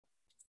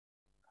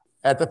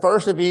At the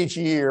first of each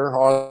year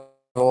or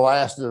the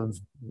last of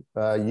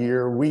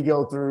year, we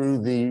go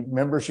through the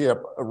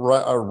membership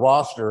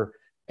roster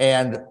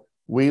and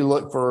we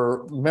look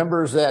for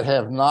members that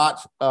have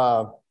not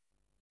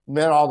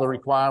met all the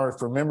requirements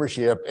for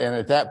membership. And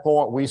at that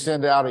point, we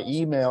send out an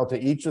email to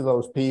each of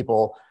those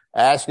people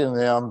asking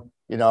them,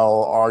 you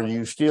know, are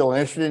you still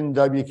interested in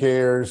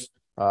WCARES?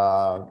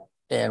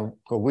 And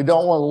we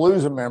don't want to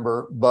lose a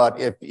member, but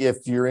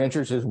if your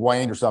interest is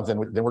waned or something,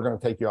 then we're going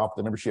to take you off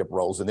the membership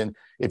rolls. And then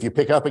if you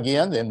pick up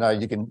again, then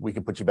we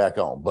can put you back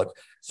on. But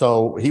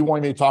so he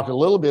wanted me to talk a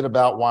little bit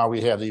about why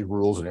we have these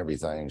rules and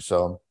everything.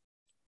 So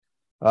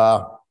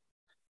I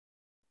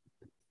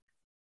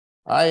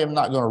am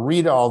not going to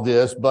read all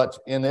this, but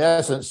in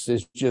essence,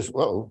 it's just,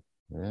 whoa,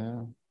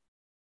 yeah.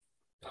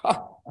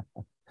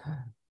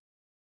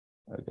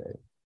 Okay.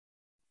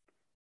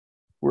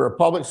 We're a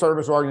public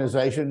service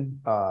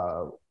organization.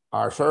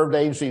 Our served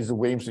agency is the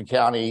Williamson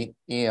County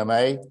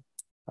EMA.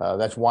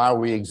 That's why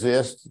we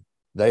exist.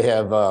 They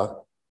have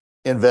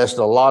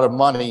invested a lot of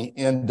money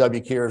in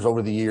WCARES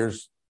over the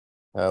years.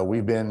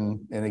 We've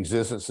been in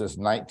existence since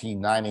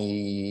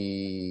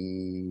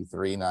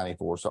 1993,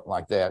 94, something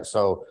like that.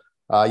 So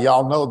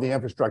y'all know the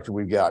infrastructure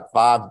we've got.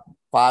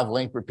 Five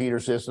link repeater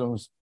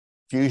systems,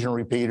 fusion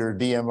repeater,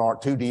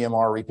 DMR, 2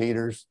 DMR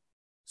repeaters.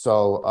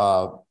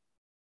 So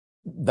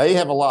they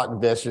have a lot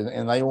invested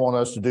and they want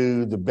us to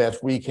do the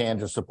best we can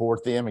to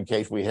support them in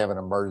case we have an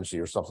emergency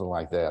or something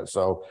like that.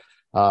 So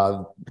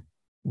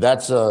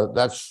that's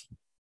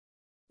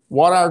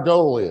what our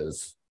goal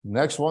is.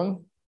 Next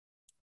one.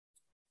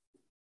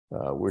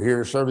 We're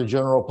here to serve the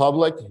general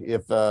public.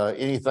 If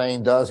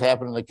anything does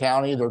happen in the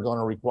county, they're going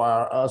to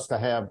require us to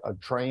have a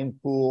trained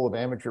pool of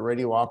amateur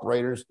radio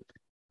operators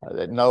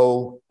that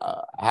know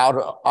how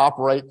to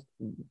operate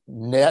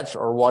nets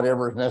or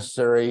whatever is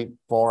necessary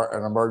for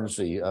an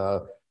emergency.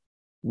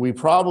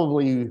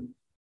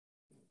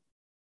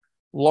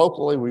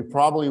 Locally, we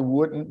probably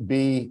wouldn't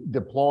be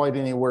deployed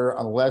anywhere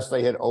unless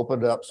they had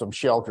opened up some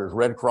shelters.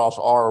 Red Cross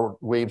or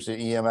Williamson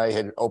EMA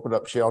had opened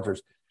up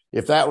shelters.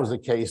 If that was the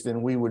case,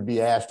 then we would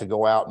be asked to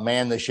go out and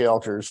man the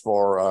shelters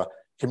for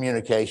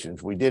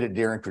communications. We did it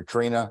during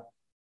Katrina.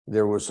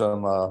 There was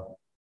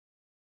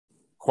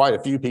quite a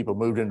few people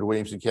moved into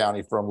Williamson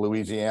County from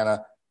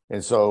Louisiana.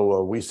 And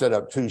so we set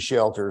up 2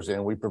 shelters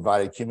and we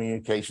provided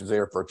communications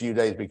there for a few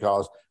days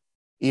because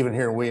even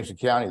here in Williamson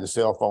County, the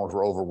cell phones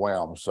were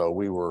overwhelmed. So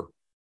we were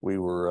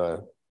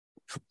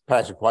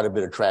passing quite a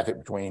bit of traffic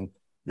between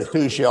the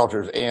 2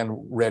 shelters and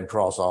Red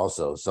Cross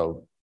also.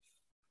 So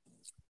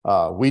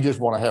we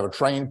just want to have a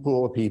trained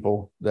pool of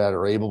people that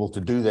are able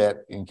to do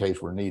that in case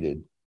we're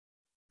needed.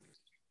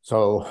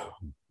 So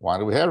why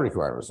do we have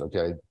requirements?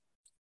 Okay.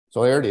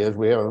 So there it is.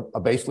 We have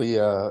basically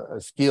a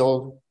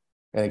skilled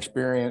and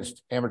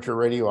experienced amateur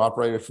radio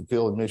operator for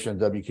field admission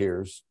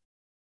WCARES.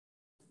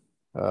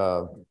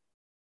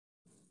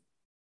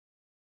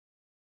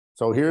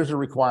 So here's the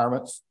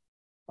requirements: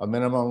 a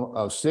minimum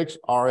of 6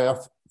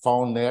 RF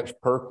phone nets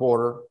per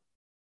quarter.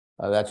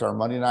 That's our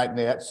Monday night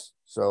nets.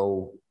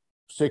 So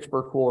 6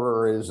 per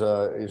quarter is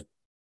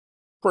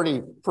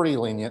pretty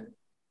lenient.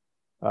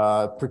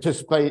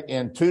 Participate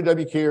in 2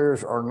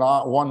 WCARES or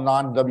not 1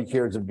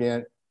 non-WCARES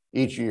event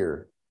each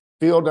year.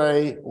 Field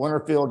day, winter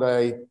field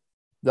day,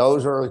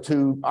 those are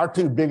our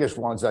two biggest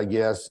ones, I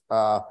guess.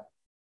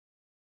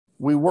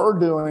 We were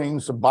doing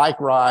some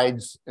bike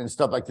rides and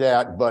stuff like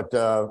that, but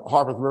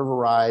Harpeth River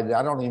Ride,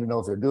 I don't even know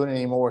if they're doing it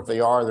anymore. If they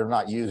are, they're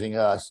not using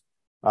us.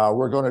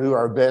 We're going to do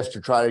our best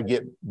to try to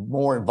get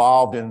more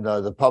involved in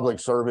the public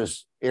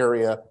service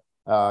area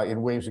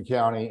in Williamson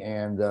County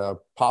and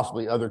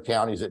possibly other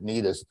counties that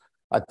need us.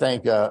 I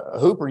think,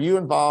 Hoop, are you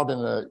involved in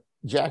the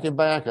Jack and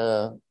Back?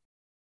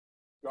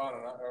 John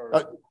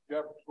and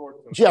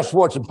Jeff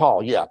Schwartz and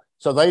Paul, yeah.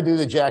 So they do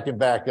the Jack and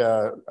Back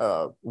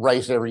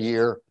race every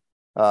year.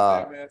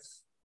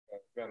 MS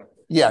benefit.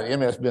 Yeah,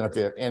 MS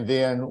benefit. And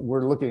then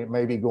we're looking at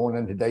maybe going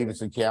into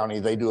Davidson County.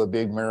 They do a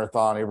big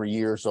marathon every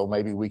year, so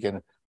maybe we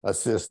can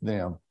assist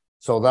them.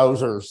 So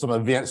those are some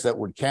events that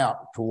would count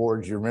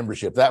towards your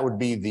membership. That would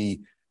be the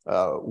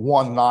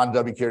one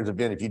non-WCARES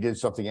event. If you did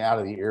something out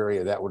of the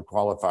area, that would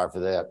qualify for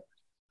that.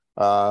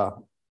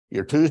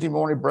 Your Tuesday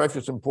morning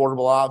breakfast and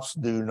portable ops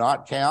do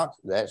not count.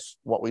 That's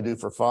what we do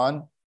for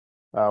fun.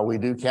 We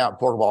do count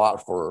portable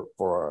ops for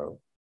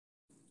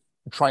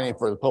training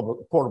for the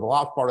portable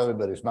ops part of it,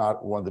 but it's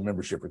not one of the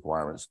membership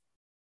requirements.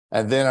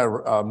 And then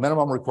a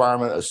minimum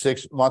requirement of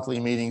 6 monthly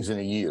meetings in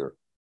a year.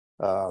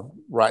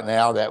 Right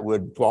now, that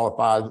would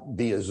qualify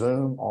via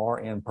Zoom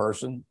or in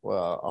person.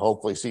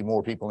 Hopefully see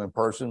more people in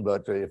person,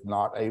 but if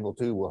not able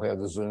to, we'll have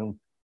the Zoom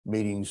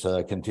meetings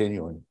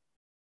continuing.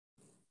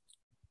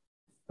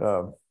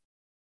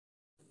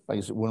 Like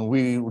I said, when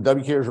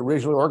WCARES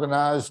originally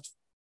organized,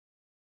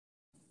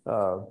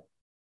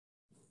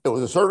 it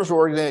was a service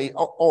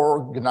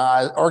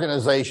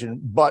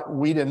organization, but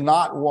we did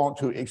not want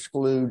to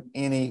exclude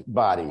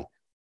anybody.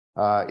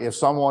 If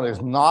someone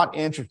is not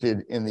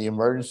interested in the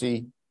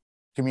emergency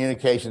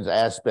communications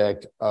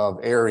aspect of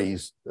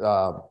ARES,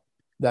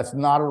 that's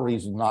not a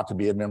reason not to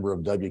be a member of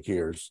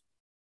WCARES.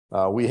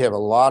 We have a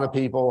lot of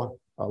people,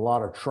 a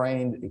lot of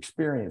trained,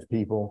 experienced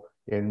people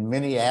in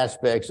many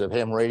aspects of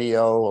ham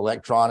radio,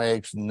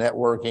 electronics,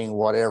 networking,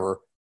 whatever.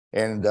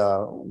 And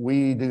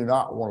we do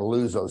not want to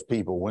lose those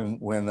people.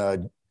 When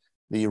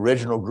the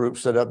original group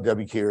set up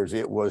WCARES,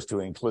 it was to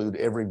include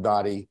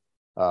everybody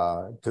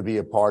to be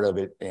a part of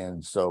it.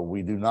 And so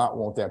we do not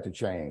want that to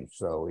change.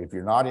 So if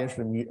you're not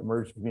interested in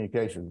emergency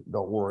communications,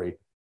 don't worry.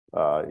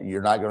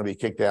 You're not going to be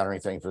kicked out or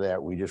anything for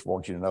that. We just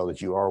want you to know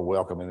that you are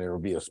welcome and there will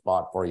be a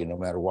spot for you no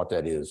matter what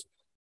that is,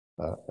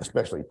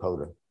 especially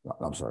POTA.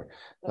 I'm sorry.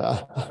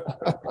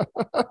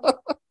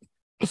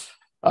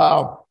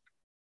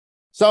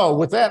 So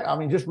with that, I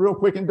mean, just real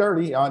quick and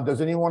dirty,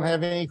 does anyone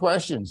have any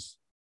questions?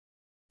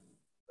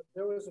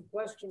 There was a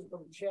question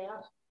from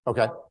chat.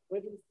 Okay.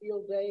 Women's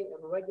field day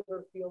and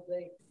regular field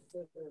day,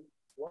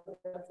 one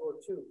event or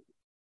two?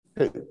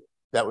 Two.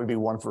 That would be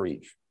one for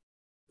each.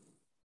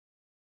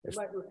 You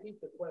might repeat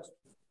the question.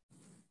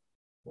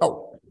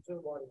 Oh.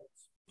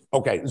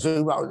 Okay.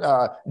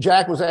 So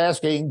Jack was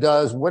asking,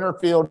 does winter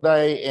field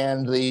day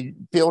and the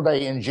field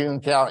day in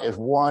June count as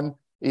one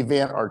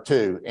event or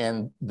two?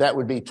 And that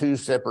would be two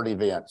separate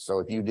events. So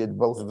if you did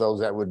both of those,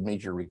 that would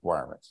meet your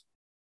requirements.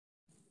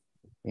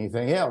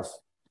 Anything else?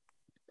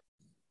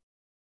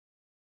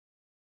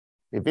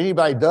 If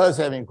anybody does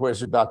have any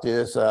questions about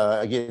this,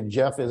 again,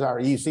 Jeff is our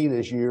EC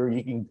this year.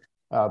 You can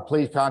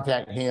please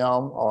contact him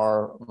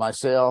or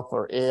myself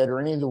or Ed or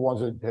any of the ones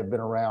that have been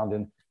around,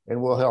 and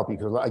we'll help you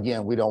because,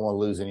 again, we don't want to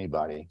lose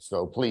anybody.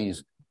 So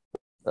please,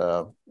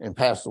 and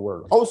pass the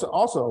word.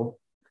 Also,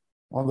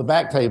 on the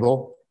back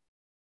table,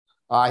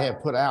 I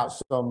have put out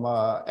some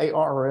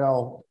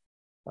ARRL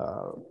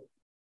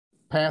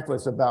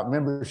pamphlets about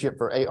membership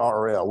for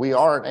ARRL. We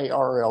are an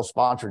ARRL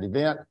sponsored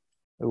event.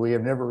 We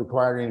have never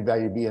required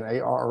anybody to be an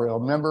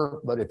ARRL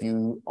member, but if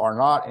you are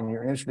not and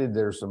you're interested,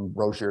 there's some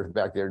brochures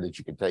back there that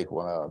you can take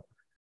one of.